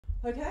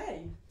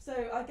Okay,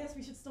 so I guess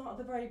we should start at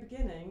the very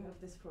beginning of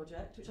this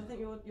project, which I think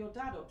your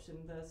dad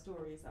optioned the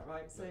story, is that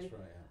right? So That's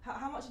right, yeah.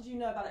 how much did you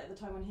know about it at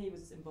the time when he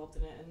was involved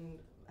in it, and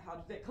how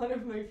did it kind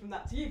of move from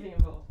that to you being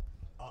involved?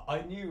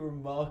 I knew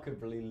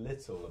remarkably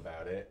little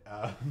about it.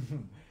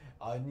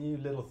 I knew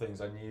little things.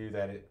 I knew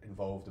that it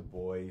involved a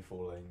boy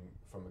falling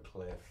from a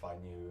cliff. I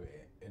knew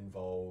it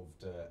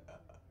involved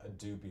a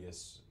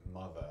dubious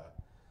mother,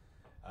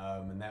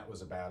 and that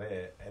was about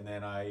it. And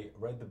then I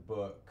read the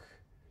book,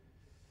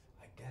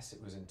 I guess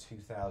it was in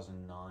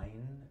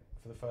 2009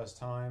 for the first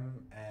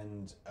time,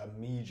 and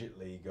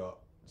immediately got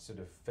sort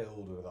of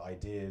filled with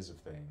ideas of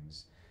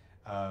things.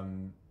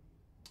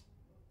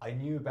 I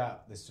knew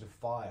about this sort of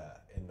fire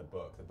in the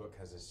book. The book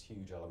has this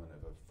huge element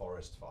of a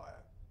forest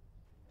fire,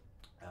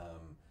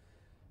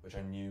 which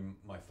I knew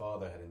my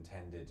father had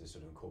intended to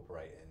sort of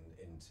incorporate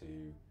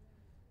into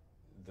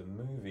the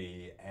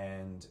movie.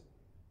 And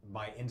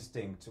my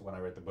instinct when I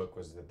read the book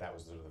was that that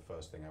was sort of the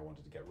first thing I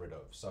wanted to get rid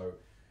of. So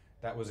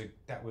that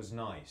was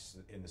nice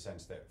in the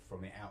sense that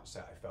from the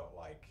outset I felt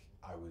like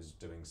I was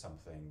doing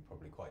something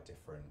probably quite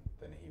different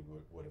than he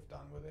would have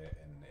done with it,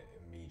 and it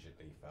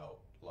immediately felt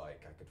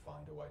like I could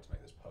find a way to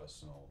make this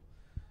personal.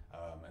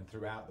 And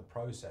throughout the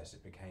process,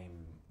 it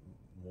became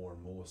more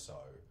and more so.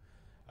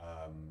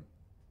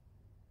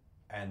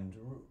 And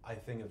I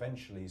think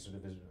eventually sort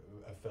of is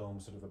a film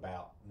sort of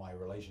about my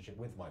relationship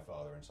with my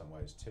father in some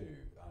ways too.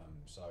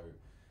 So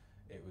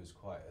it was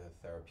quite a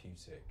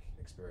therapeutic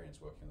experience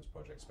working on this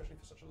project, especially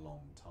for such a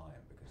long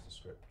time, because the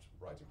script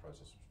writing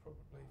process was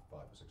probably 5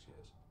 or 6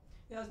 years.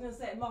 Yeah, I was going to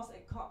say it must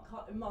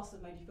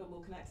have made you feel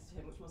more connected to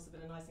him, which must have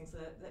been a nice thing. So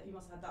that you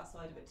must have had that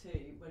side of it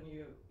too when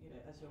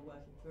as you're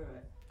working through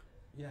it.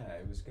 Yeah,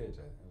 it was good.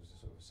 It was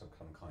sort of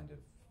some kind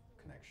of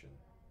connection.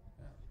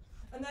 Yeah.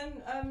 And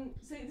then,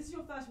 so this is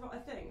your first,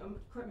 I think,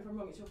 correct me if I'm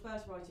wrong, it's your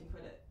first writing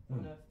credit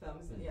on a film,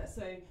 isn't it? Yeah.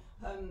 So,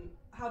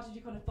 how did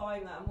you kind of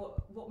find that, and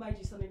what made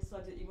you suddenly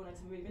decide that you wanted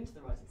to move into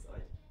the writing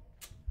side?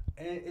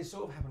 It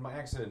sort of happened by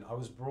accident. I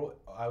was brought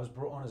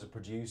on as a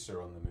producer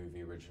on the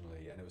movie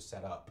originally, and it was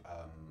set up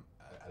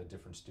at a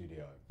different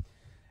studio.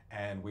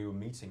 And we were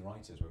meeting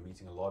writers. We were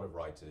meeting a lot of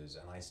writers,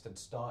 and I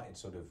started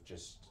sort of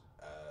just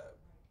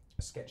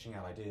sketching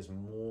out ideas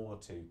more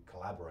to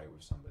collaborate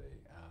with somebody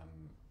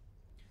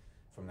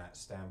from that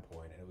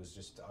standpoint. And it was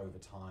just over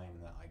time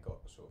that I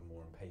got sort of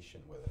more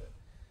impatient with it.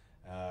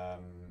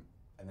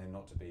 And then,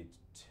 not to be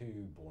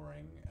too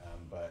boring,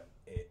 but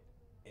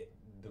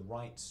the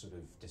rights sort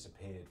of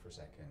disappeared for a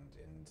second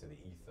into the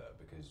ether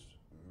because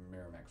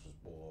Miramax was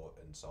bought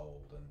and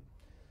sold, and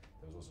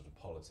there was all sorts of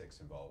politics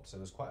involved. So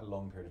there was quite a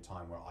long period of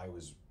time where I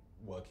was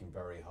working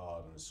very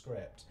hard on a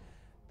script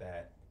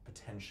that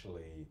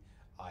potentially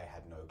I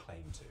had no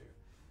claim to.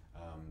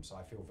 So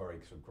I feel very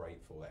sort of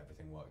grateful that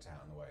everything worked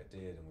out in the way it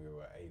did, and we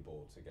were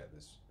able to get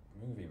this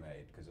movie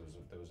made, because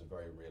there was a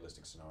very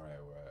realistic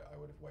scenario where I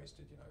would have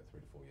wasted 3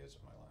 to 4 years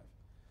of my life.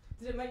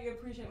 Did it make you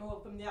appreciate more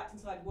from the acting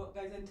side what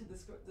goes into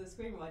the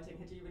screenwriting?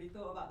 Had you really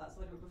thought about that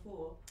side of it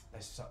before?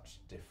 They're such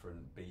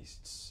different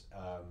beasts.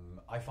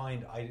 I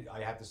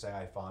have to say,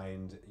 I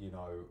find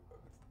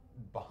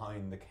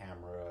behind the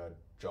camera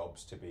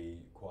jobs to be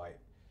quite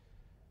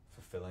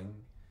fulfilling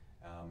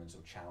and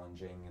sort of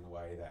challenging in a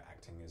way that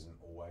acting isn't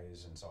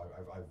always. And so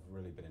I've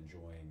really been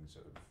enjoying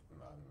sort of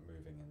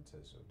moving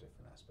into sort of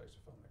different aspects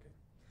of filmmaking.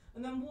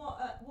 And then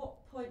at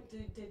what point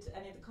did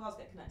any of the cars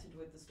get connected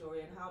with the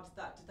story, and how did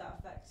that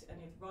affect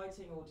any of the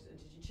writing, or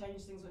did you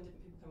change things when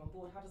different people came on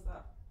board? How does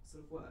that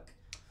sort of work?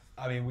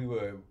 I mean, we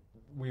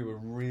were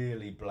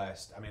really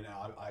blessed. I mean,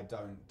 I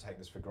don't take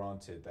this for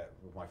granted that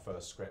with my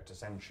first script,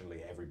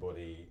 essentially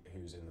everybody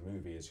who's in the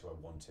movie is who I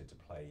wanted to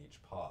play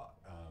each part.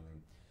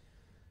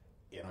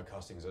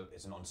 Casting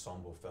is an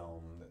ensemble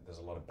film. There's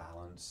a lot of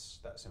balance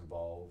that's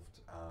involved.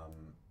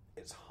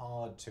 It's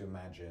hard to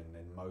imagine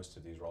in most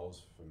of these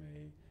roles for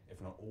me, if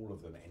not all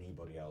of them,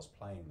 anybody else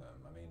playing them.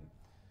 I mean,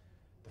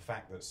 the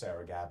fact that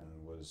Sarah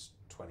Gadon was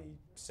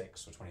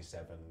 26 or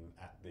 27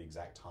 at the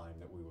exact time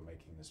that we were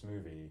making this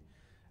movie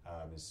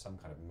is some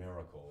kind of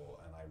miracle,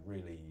 and I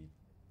really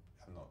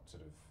am not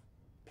sort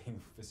of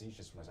being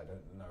facetious when I say I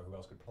don't know who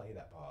else could play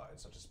that part.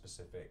 It's such a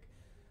specific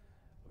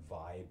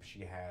vibe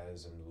she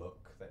has and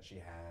look that she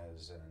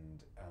has,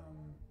 and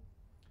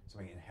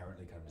something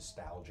inherently kind of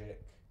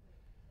nostalgic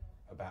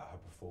about her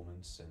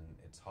performance, and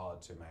it's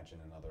hard to imagine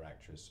another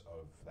actress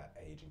of that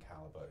age and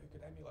caliber who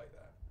could emulate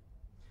that.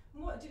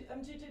 What did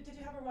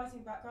you have a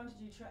writing background?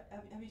 Did you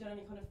have you done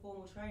any kind of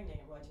formal training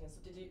in writing? So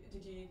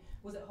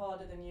was it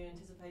harder than you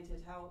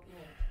anticipated? How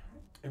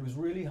It was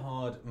really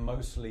hard,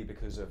 mostly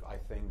because of, I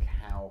think,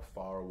 how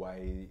far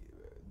away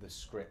the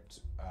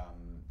script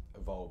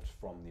evolved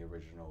from the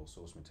original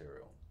source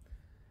material,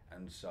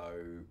 and so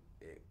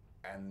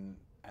and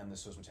the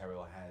source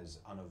material has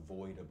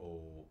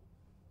unavoidable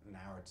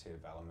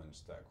narrative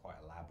elements that are quite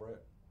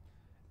elaborate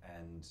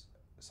and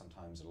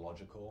sometimes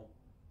illogical.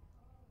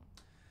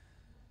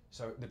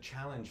 So the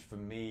challenge for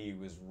me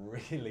was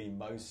really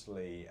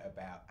mostly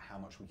about how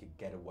much we could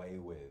get away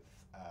with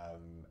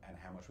and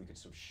how much we could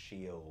sort of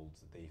shield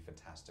the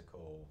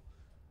fantastical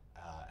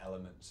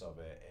elements of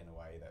it in a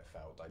way that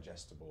felt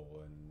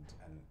digestible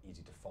and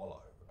easy to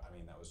follow. I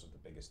mean, that was sort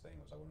of the biggest thing,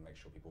 was I want to make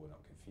sure people were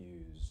not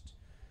confused,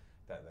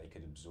 that they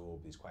could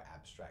absorb these quite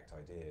abstract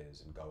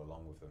ideas and go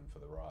along with them for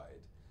the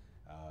ride.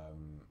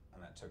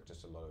 And that took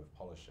just a lot of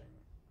polishing.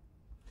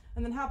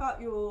 And then how about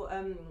your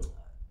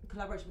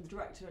collaboration with the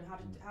director, and how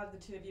did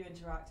the two of you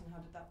interact, and how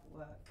did that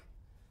work?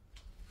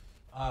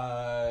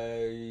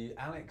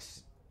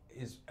 Alex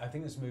I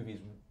think this movie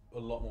is a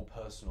lot more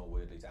personal,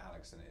 weirdly, to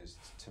Alex than it is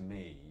to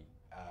me,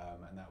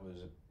 and that was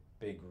a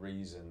big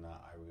reason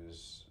that I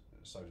was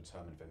so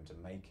determined for him to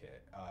make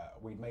it.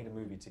 We'd made a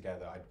movie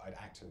together. I'd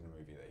acted in a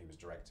movie that he was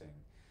directing,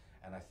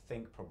 and I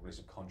think probably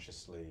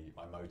subconsciously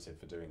my motive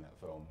for doing that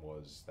film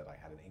was that I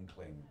had an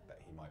inkling that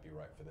he might be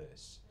right for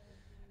this.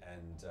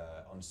 And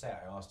on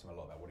set, I asked him a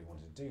lot about what he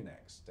wanted to do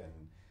next,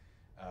 and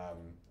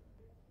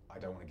I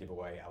don't want to give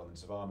away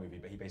elements of our movie,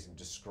 but he basically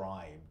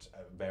described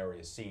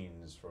various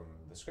scenes from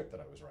the script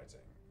that I was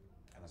writing.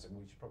 And I said,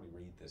 well, you should probably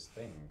read this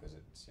thing because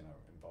it's,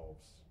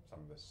 involves some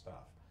of this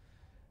stuff.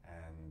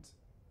 And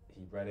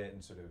he read it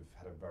and sort of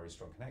had a very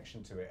strong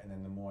connection to it. And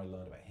then the more I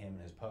learned about him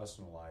and his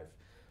personal life,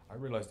 I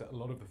realized that a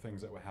lot of the things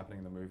that were happening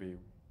in the movie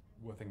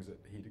were things that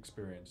he'd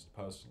experienced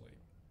personally.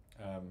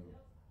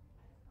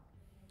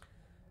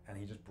 And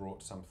he just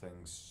brought something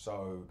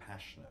so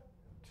passionate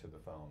to the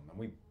film.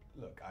 And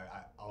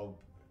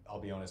I'll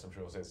be honest, I'm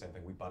sure I'll say the same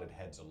thing. We butted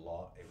heads a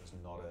lot. It was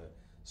not a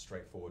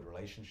straightforward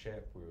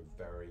relationship. We were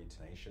very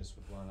tenacious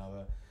with one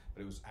another,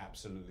 but it was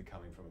absolutely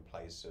coming from a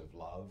place of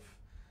love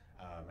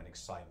and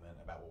excitement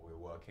about what we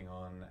were working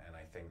on. And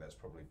I think that's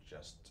probably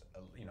just,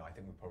 I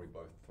think we probably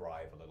both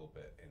thrive a little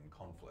bit in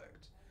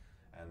conflict.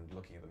 And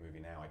looking at the movie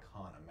now, I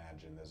can't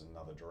imagine there's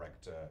another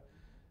director,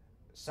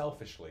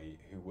 selfishly,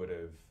 who would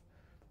have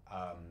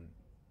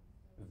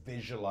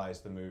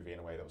visualized the movie in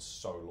a way that was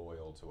so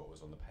loyal to what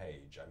was on the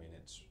page. I mean,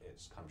 it's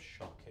kind of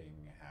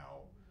shocking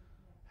how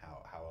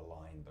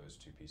aligned those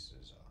two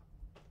pieces are.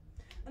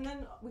 And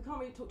then we can't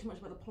really talk too much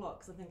about the plot,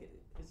 because I think,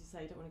 as you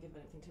say, you don't want to give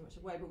anything too much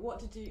away. But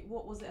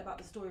what was it about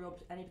the story, or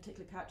any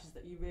particular characters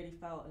that you really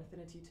felt an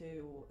affinity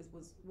to, or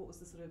what was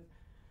the sort of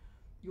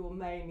your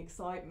main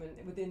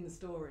excitement within the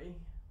story?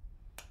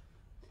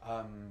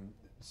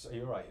 So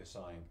you're right, you're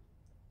sighing.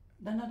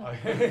 No.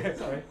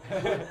 Sorry.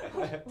 I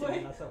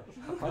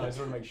just want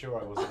to make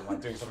sure I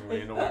wasn't doing something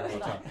really annoying all the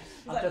time.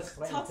 He's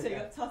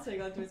like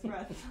tutting under his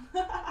breath.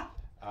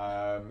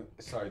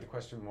 Sorry, the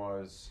question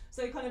was...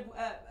 So kind of,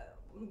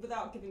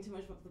 without giving too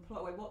much of the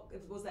plot away, what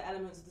was there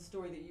elements of the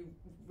story that you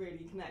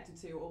really connected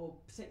to, or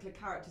particular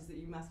characters that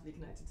you massively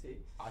connected to?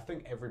 I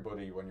think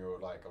everybody, when you're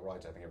like a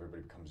writer, I think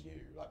everybody becomes you.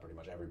 Like pretty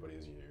much everybody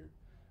is you,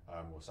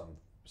 or some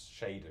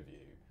shade of you.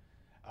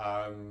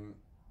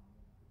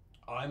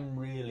 I'm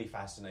really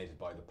fascinated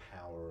by the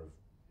power of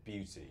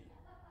beauty.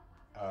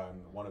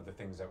 One of the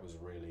things that was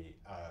really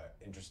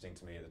interesting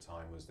to me at the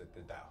time was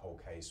that whole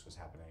case was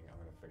happening. I'm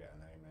going to forget her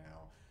name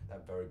now.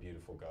 That very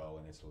beautiful girl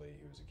in Italy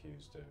who was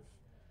accused of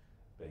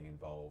being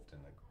involved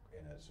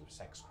in a sort of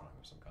sex crime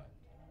of some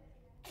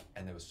kind.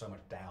 And there was so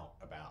much doubt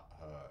about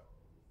her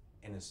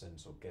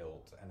innocence or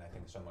guilt, and I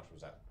think so much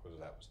was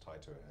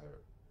tied to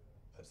her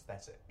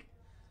aesthetic.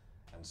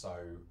 And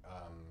so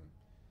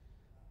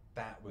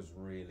that was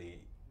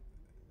really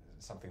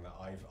something that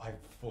I've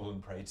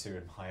fallen prey to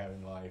in my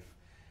own life.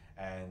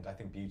 And I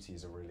think beauty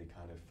is a really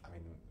kind of,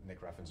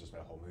 Nick Raffin's just made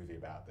a whole movie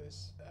about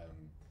this,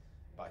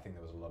 but I think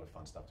there was a lot of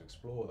fun stuff to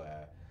explore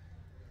there.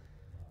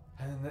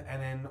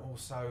 And then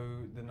also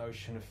the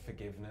notion of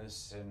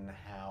forgiveness and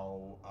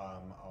how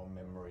our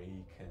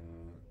memory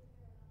can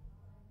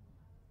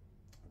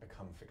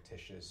become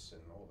fictitious,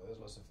 and there's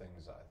lots of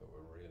things that I thought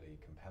were really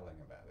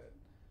compelling about it.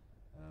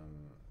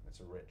 It's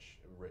a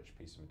rich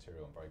piece of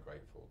material. I'm very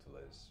grateful to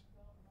Liz.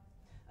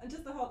 And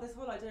just this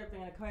whole idea of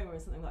being in a coma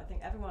is something that I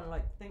think everyone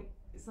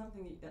it's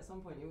something that at some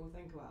point you all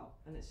think about,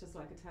 and it's just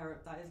like a terror.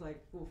 That is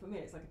like, well, for me,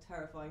 it's like a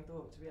terrifying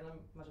thought to be, and I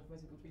imagine for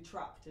most people, to be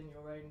trapped in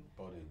your own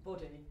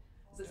body.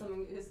 Is it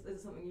something? Is it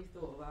something you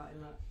thought about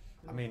in that?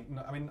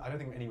 I don't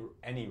think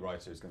any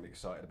writer is going to be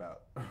excited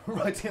about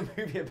writing a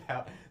movie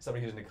about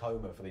somebody who's in a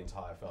coma for the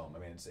entire film.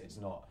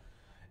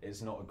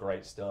 It's not a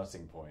great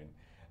starting point.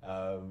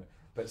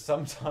 But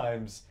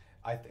sometimes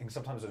I think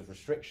sometimes those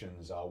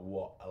restrictions are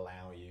what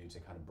allow you to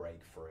kind of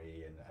break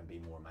free and be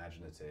more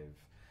imaginative.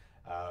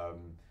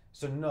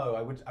 So no,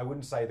 I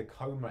wouldn't say the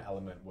coma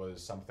element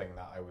was something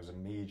that I was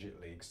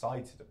immediately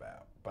excited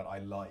about, but I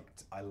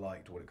liked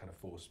what it kind of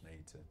forced me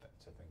to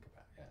think about.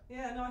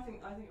 Yeah, no, I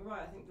think you're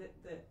right. I think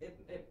that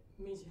it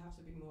means you have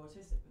to be more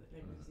artistic with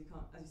it, because you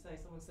can't, as you say,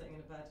 someone sitting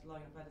in a bed,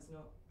 lying in a bed, it's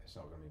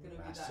not going to be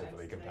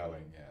massively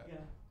compelling.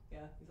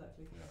 Yeah,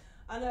 exactly. Yeah.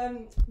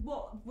 And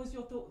what was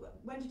your thought?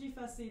 When did you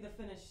first see the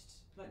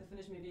finished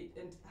movie,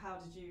 and how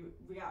did you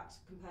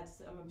react compared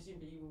to?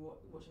 Presumably you were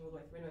watching all the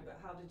way through anyway, but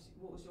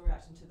what was your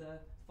reaction to the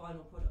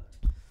final product?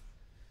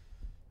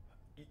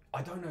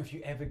 I don't know if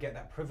you ever get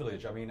that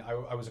privilege.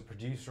 I was a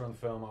producer on the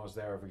film. I was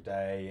there every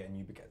day, and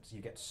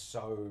you get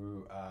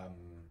so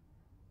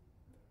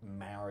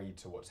married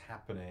to what's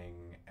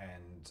happening,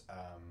 and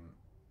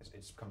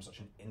it's become such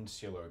an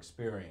insular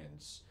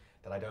experience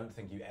that I don't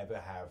think you ever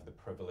have the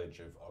privilege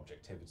of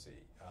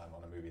objectivity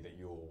on a movie that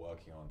you're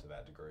working on to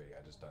that degree.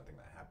 I just don't think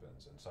that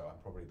happens, and so I'm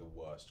probably the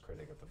worst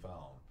critic of the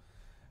film.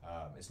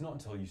 It's not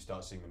until you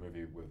start seeing the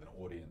movie with an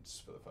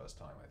audience for the first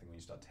time, I think when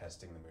you start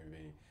testing the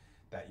movie,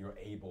 that you're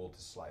able to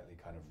slightly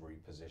kind of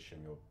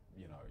reposition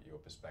your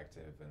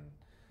perspective,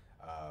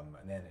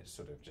 and then it's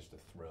sort of just a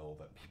thrill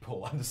that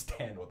people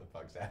understand what the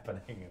fuck's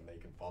happening and they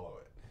can follow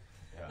it.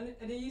 Yeah.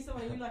 And are you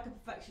someone, are you like a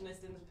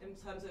perfectionist in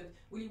terms of,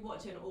 will you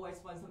watch it and always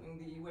find something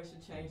that you wish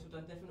had changed or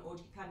done different, or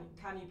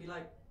can you be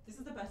like, this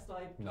is the best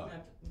No,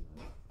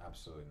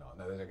 absolutely not.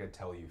 No, I could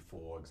tell you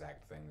 4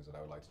 exact things that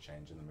I would like to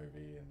change in the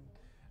movie,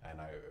 and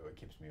it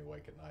keeps me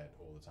awake at night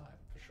all the time,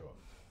 for sure.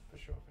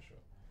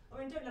 I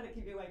mean, don't let it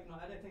keep you awake at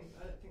night. I don't think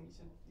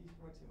you should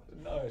worry too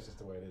much. No, it's just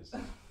the way it is.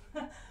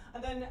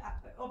 And then,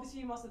 obviously,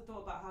 you must have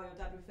thought about how your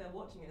dad would feel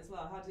watching it as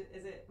well.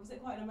 Was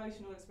it quite an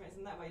emotional experience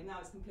in that way? Now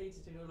it's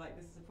completed, and you're like,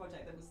 this is a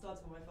project that was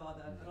started by my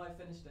father, and I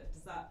finished it.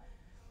 Is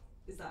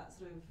that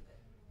sort of?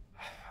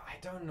 I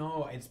don't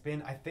know. I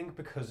think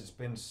because it's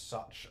been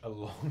such a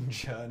long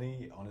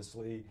journey,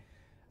 honestly,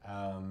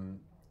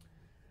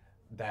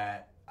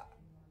 that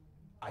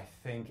I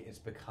think it's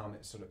become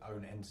its sort of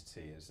own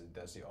entity.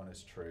 That's the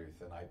honest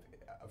truth. And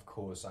of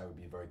course, I would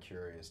be very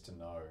curious to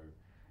know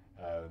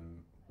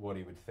what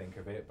he would think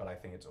of it. But I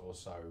think it's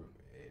also,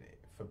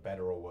 for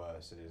better or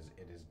worse,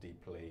 it is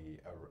deeply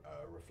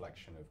a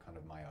reflection of kind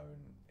of my own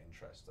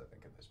interest, I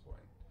think, at this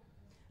point.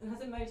 And has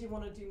it made you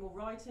want to do more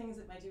writing? Has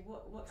it made you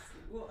what?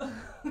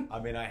 I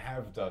mean, I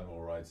have done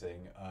more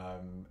writing.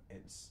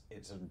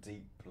 It's a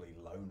deeply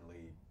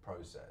lonely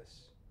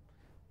process.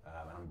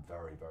 And I'm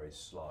very, very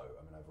slow.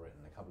 I mean, I've written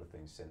a couple of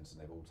things since,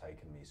 and they've all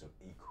taken me sort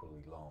of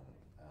equally long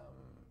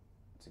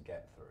to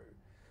get through.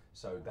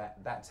 So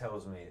that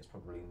tells me it's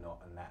probably not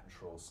a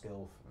natural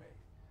skill for me.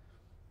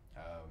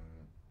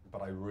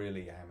 But I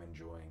really am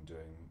enjoying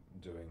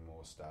doing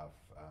more stuff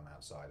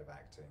outside of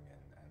acting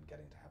and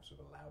getting to have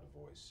sort of a louder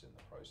voice in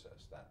the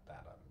process. That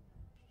I'm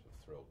sort of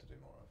thrilled to do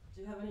more of.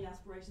 Do you have any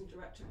aspirations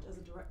as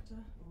a director?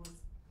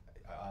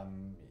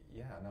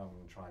 Yeah, no, I'm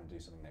going to try and do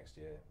something next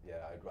year.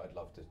 Yeah, I'd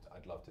love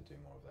to do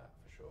more of that,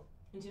 for sure.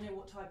 And do you know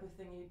what type of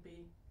thing you'd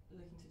be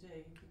looking to do?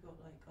 Have you got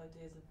like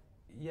ideas of?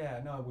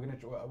 Yeah, no, we're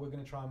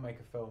gonna try and make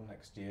a film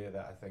next year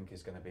that I think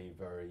is going to be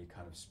very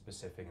kind of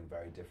specific and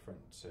very different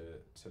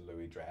to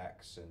Louis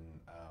Drax,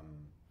 and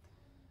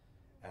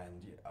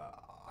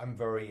I'm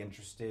very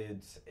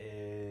interested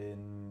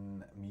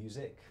in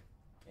music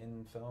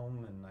in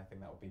film, and I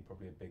think that would be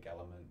probably a big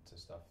element to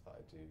stuff that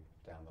I do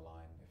down the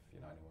line if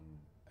anyone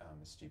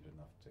is stupid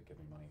enough to give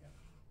me money again.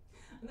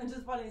 And then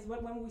just finally,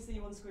 when will we see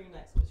you on screen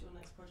next? What's your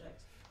next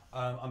project?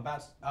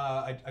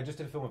 I just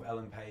did a film with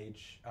Ellen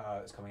Page.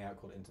 It's coming out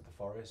called Into the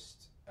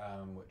Forest,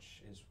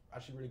 which is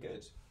actually really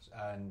good,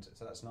 and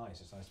so that's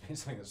nice. It's nice to be in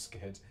something that's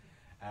good.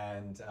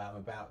 And I'm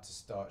about to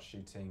start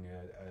shooting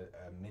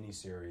a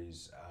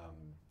mini-series,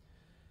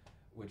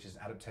 which is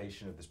an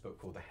adaptation of this book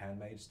called The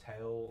Handmaid's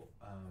Tale,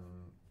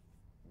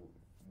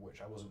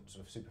 which I wasn't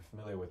sort of super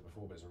familiar with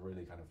before, but it's a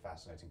really kind of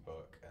fascinating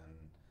book,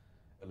 and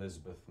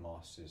Elizabeth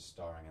Moss is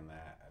starring in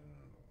that, and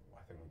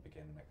I think we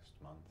begin next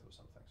month or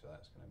something, so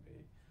that's going to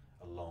be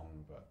a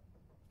long but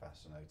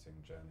fascinating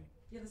journey.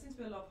 Yeah, there seems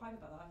to be a lot of hype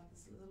about that.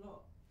 There's a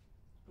lot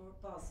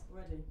of buzz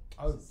already.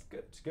 Oh, it's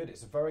good. It's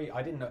good.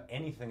 I didn't know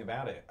anything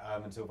about it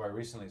until very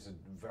recently. It's a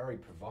very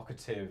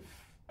provocative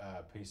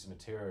piece of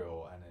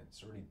material, and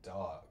it's really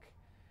dark,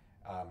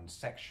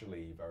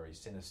 sexually very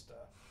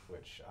sinister,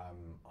 which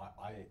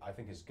I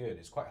think is good.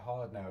 It's quite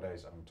hard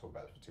nowadays. I'm going to talk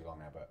about this for too long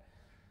now, but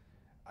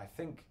I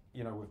think,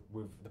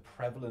 with the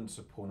prevalence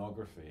of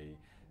pornography,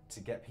 to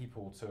get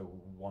people to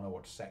want to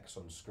watch sex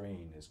on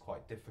screen is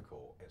quite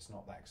difficult. It's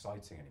not that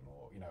exciting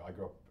anymore. I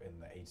grew up in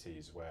the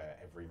 80s where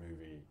every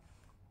movie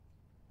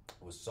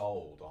was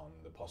sold on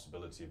the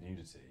possibility of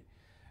nudity,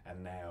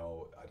 and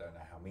now I don't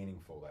know how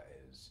meaningful that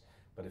is.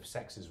 But if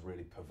sex is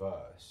really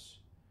perverse,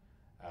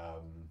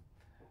 and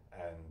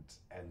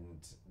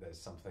there's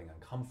something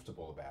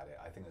uncomfortable about it,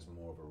 I think there's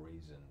more of a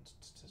reason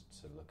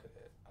to look at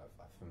it.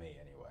 For me,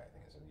 anyway, I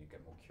think you get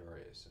more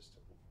curious as to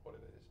what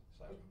it is.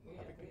 So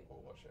I think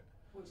people will watch it.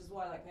 Which is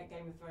why, like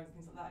Game of Thrones and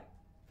things like that,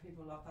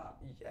 people love that.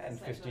 Yeah,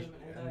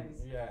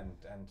 and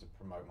and to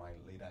promote my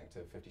lead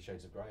actor, 50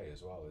 Shades of Grey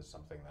as well, is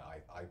something that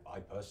I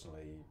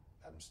personally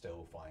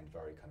still find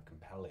very kind of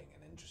compelling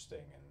and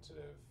interesting, and sort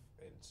of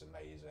it's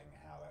amazing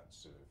how that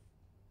sort of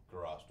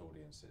grasped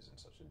audiences in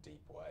such a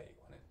deep way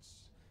when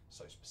it's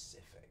so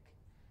specific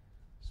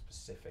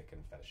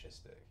and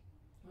fetishistic.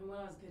 I mean, when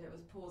I was a kid, it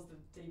was pause the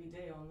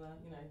DVD on the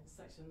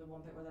section, the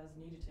one bit where there's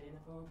nudity, and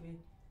everyone would be.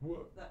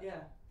 What?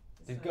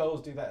 Did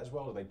girls do that as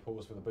well? Or did they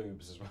pause for the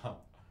boobs as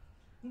well?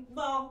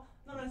 Well,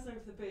 not necessarily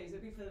for the boobs.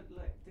 It'd be for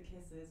like the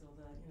kisses or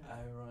the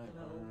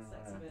the little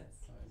sexy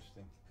bits. Oh,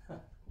 interesting.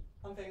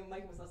 I'm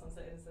making myself sound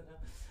so innocent now.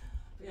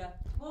 But yeah.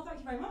 Well, thank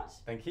you very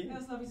much. Thank you. It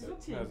was lovely to talk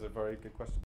to you. That was a very good question.